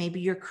space. Maybe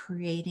you're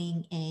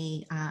creating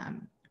a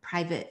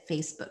private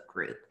Facebook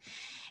group,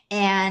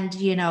 and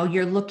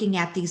you're looking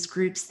at these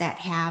groups that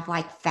have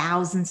like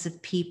thousands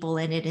of people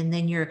in it, and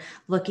then you're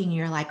looking,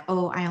 you're like,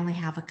 oh, I only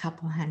have a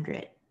couple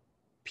hundred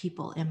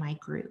people in my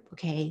group.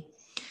 Okay.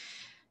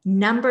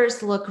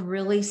 Numbers look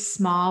really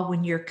small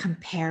when you're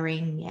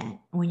comparing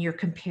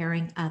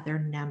other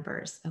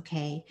numbers.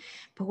 Okay.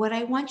 But what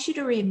I want you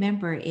to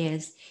remember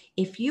is,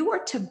 if you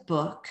were to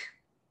book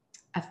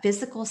a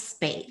physical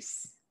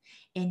space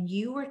and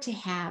you were to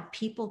have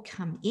people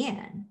come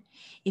in,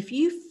 if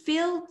you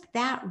filled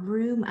that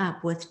room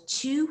up with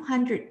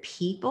 200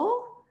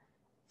 people,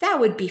 that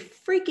would be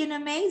freaking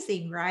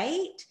amazing,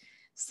 right?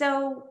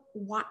 So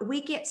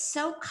we get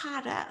so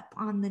caught up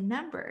on the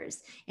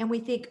numbers and we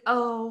think,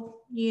 oh,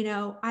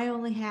 I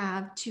only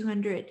have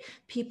 200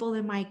 people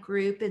in my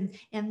group,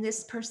 and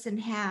this person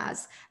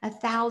has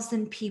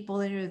 1,000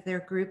 people in their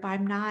group.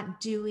 I'm not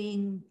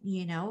doing,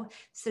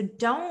 so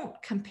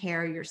don't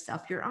compare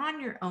yourself. You're on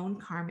your own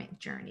karmic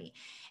journey.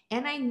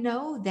 And I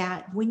know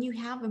that when you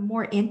have a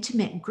more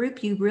intimate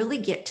group, you really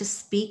get to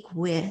speak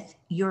with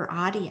your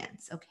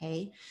audience.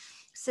 Okay.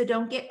 So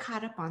don't get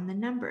caught up on the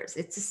numbers.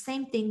 It's the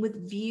same thing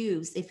with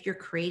views. If you're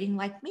creating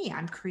like me,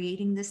 I'm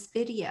creating this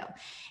video,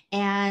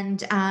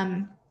 and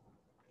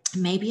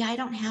maybe I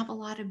don't have a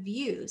lot of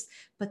views,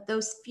 but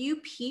those few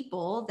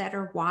people that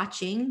are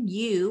watching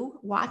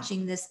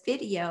this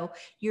video,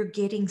 you're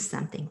getting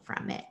something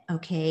from it.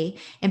 Okay.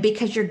 And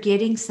because you're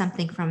getting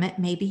something from it,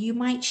 maybe you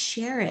might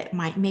share it.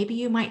 Maybe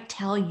you might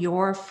tell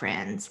your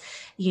friends,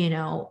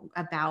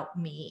 about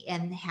me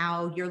and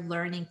how you're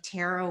learning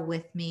tarot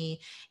with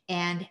me.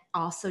 And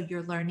also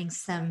you're learning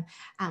some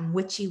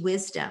witchy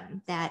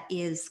wisdom that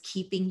is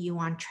keeping you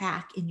on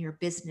track in your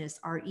business,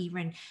 or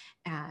even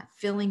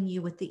filling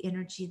you with the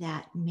energy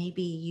that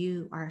maybe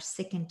you are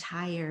sick and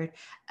tired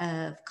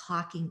of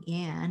clocking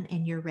in,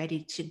 and you're ready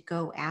to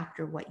go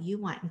after what you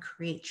want and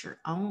create your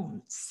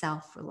own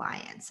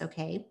self-reliance.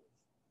 Okay.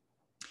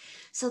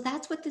 So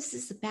that's what this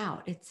is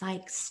about. It's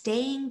like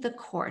staying the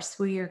course,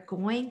 where you're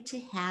going to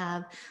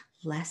have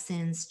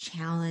lessons,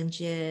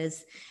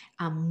 challenges,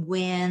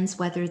 wins,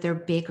 whether they're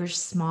big or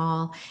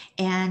small.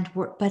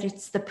 But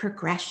it's the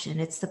progression.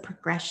 It's the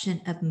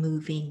progression of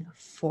moving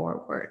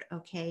forward.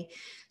 Okay.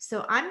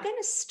 So I'm going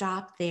to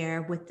stop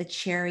there with the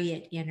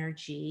chariot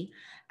energy.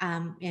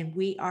 And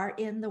we are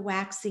in the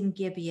waxing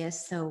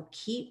gibbous. So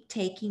keep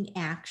taking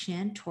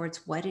action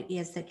towards what it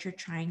is that you're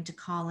trying to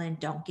call in.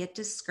 Don't get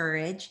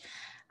discouraged.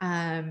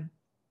 And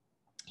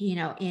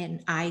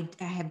I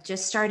have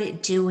just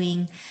started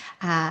doing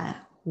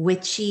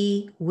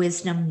Witchy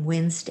Wisdom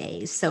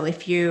Wednesdays. So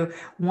if you're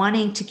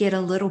wanting to get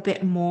a little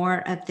bit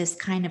more of this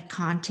kind of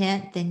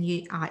content, then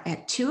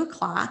at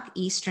 2:00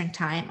 Eastern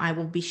time, I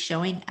will be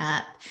showing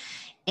up.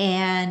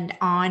 And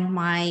on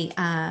my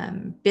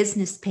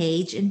business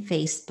page on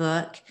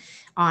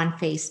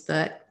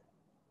Facebook,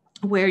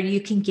 where you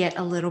can get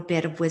a little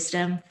bit of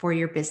wisdom for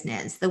your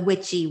business, the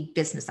witchy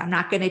business. I'm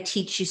not going to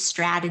teach you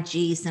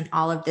strategies and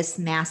all of this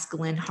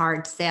masculine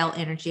hard sale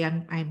energy.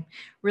 I'm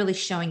really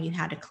showing you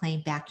how to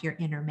claim back your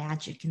inner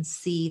magic and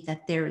see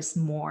that there is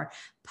more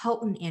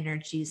potent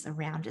energies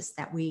around us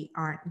that we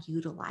aren't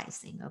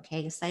utilizing.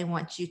 Okay. So I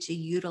want you to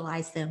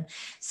utilize them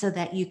so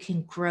that you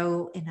can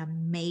grow an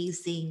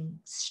amazing,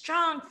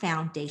 strong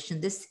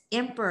foundation, this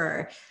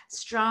emperor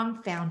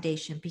strong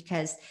foundation,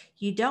 because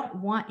you don't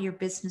want your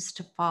business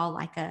to fall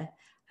like a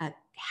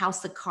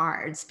house of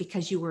cards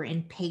because you were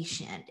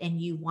impatient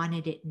and you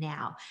wanted it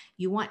now.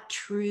 You want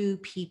true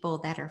people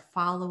that are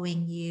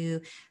following you,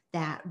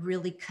 that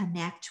really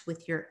connect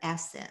with your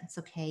essence.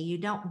 Okay. You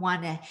don't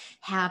want to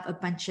have a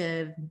bunch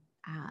of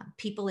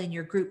people in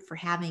your group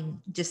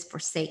just for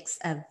sakes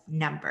of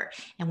number.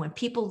 And when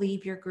people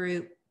leave your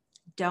group,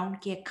 don't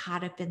get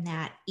caught up in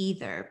that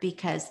either,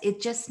 because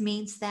it just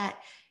means that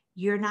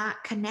you're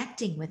not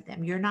connecting with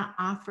them. You're not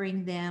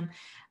offering them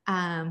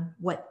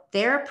what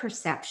their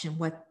perception,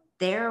 what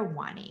they're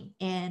wanting.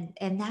 And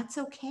that's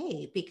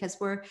okay, because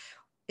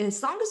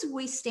as long as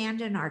we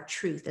stand in our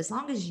truth, as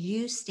long as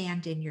you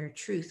stand in your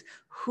truth,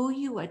 who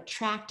you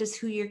attract is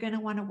who you're going to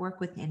want to work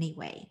with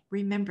anyway.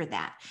 Remember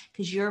that,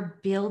 because you're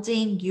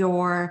building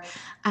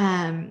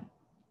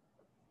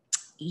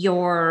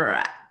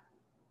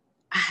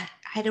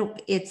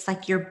it's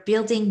like you're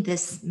building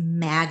this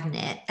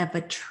magnet of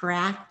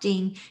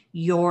attracting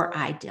your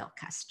ideal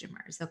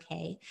customers.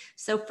 Okay.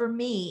 So for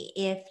me,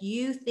 if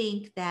you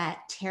think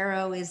that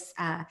tarot is,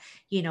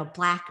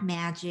 black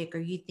magic, or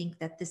you think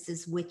that this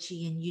is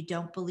witchy and you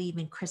don't believe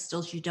in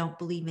crystals, you don't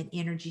believe in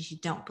energies, you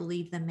don't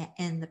believe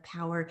in the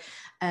power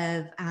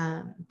of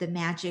the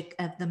magic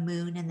of the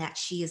moon, and that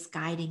she is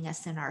guiding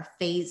us in her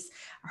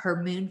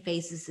moon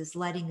phases is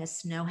letting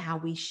us know how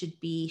we should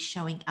be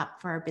showing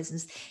up for our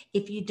business.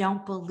 If you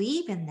don't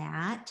believe in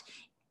that,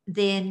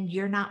 then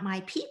you're not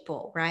my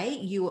people, right?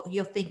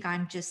 You'll think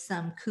I'm just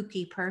some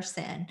kooky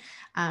person,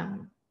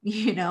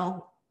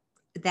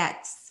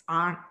 that's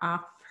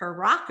off her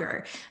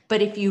rocker.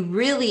 But if you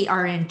really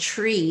are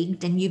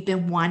intrigued and you've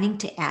been wanting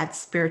to add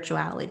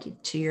spirituality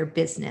to your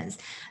business,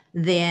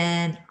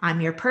 then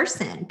I'm your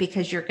person,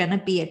 because you're going to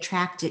be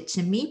attracted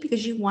to me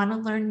because you want to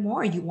learn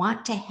more. You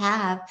want to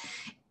have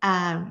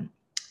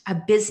a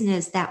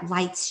business that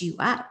lights you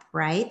up,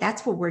 right?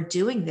 That's what we're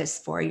doing this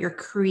for. You're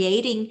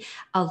creating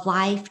a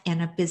life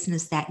and a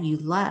business that you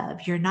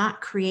love. You're not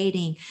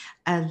creating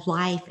a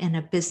life and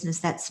a business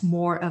that's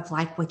more of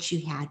like what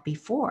you had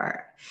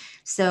before.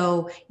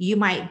 So you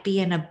might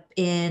be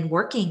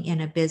working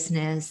in a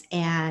business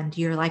and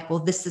you're like, well,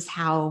 this is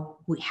how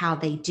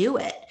they do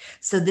it.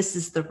 So this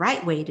is the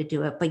right way to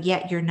do it, but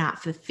yet you're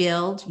not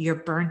fulfilled. You're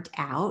burnt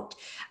out.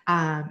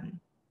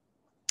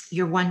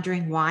 You're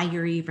wondering why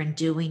you're even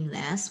doing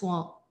this.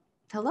 Well,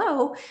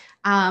 hello.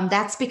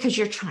 That's because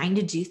you're trying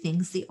to do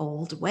things the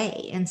old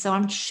way. And so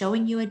I'm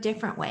showing you a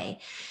different way.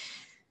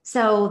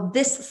 So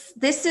this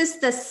is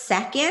the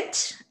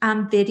second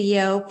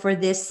video for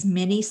this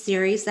mini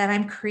series that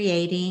I'm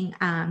creating.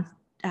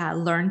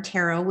 Learn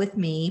Tarot with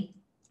me.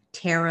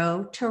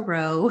 Tarot.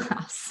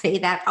 I'll say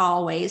that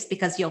always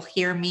because you'll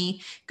hear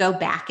me go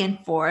back and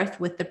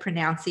forth with the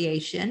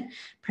pronunciation.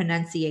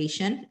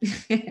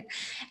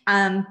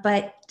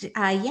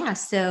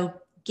 So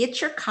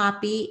get your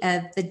copy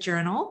of the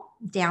journal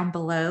down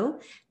below.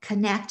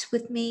 Connect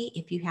with me.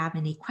 If you have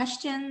any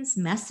questions,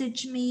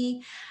 message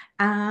me.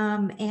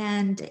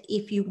 And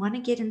if you want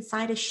to get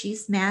inside of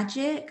She's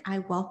Magic, I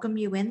welcome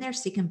you in there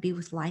so you can be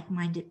with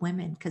like-minded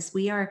women, because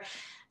we are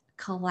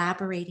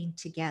collaborating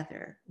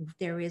together.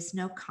 There is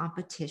no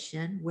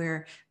competition.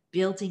 We're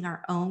building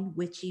our own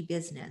witchy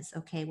business.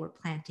 Okay. We're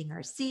planting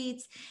our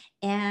seeds,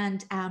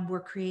 and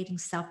we're creating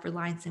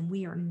self-reliance, and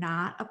we are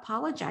not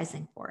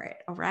apologizing for it.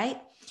 All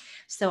right.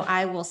 So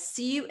I will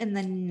see you in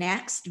the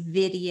next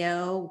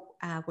video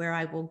where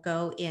I will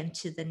go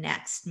into the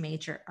next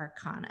major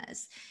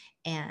arcanas.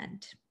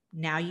 And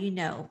now you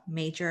know,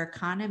 major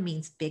arcana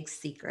means big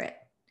secret.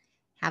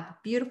 Have a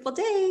beautiful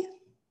day.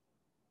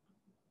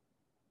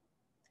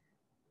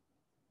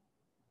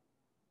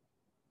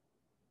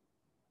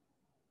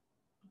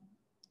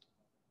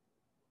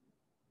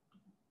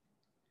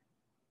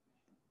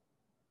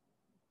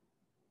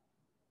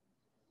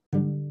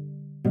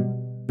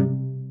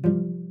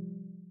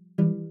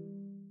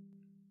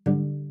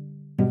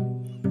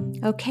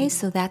 Okay,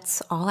 so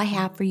that's all I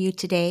have for you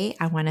today.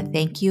 I want to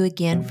thank you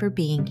again for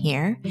being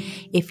here.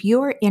 If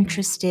you're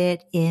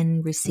interested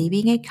in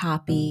receiving a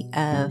copy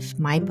of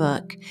my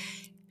book,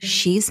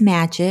 She's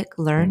Magic,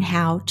 Learn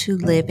How to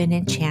Live an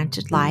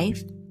Enchanted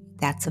Life,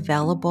 that's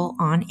available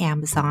on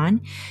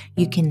Amazon.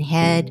 You can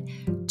head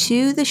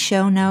to the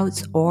show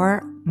notes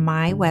or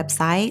my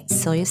website,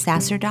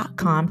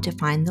 celiasasser.com, to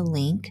find the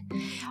link.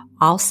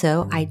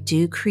 Also, I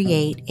do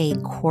create a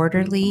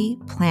quarterly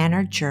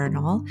planner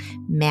journal,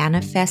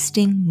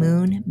 Manifesting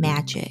Moon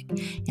Magic,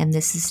 and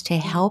this is to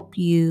help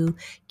you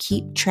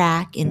keep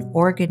track and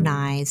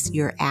organize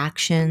your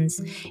actions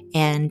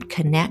and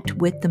connect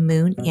with the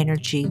moon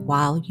energy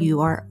while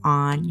you are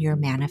on your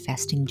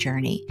manifesting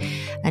journey.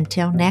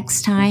 Until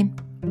next time,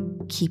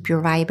 keep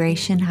your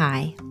vibration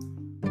high.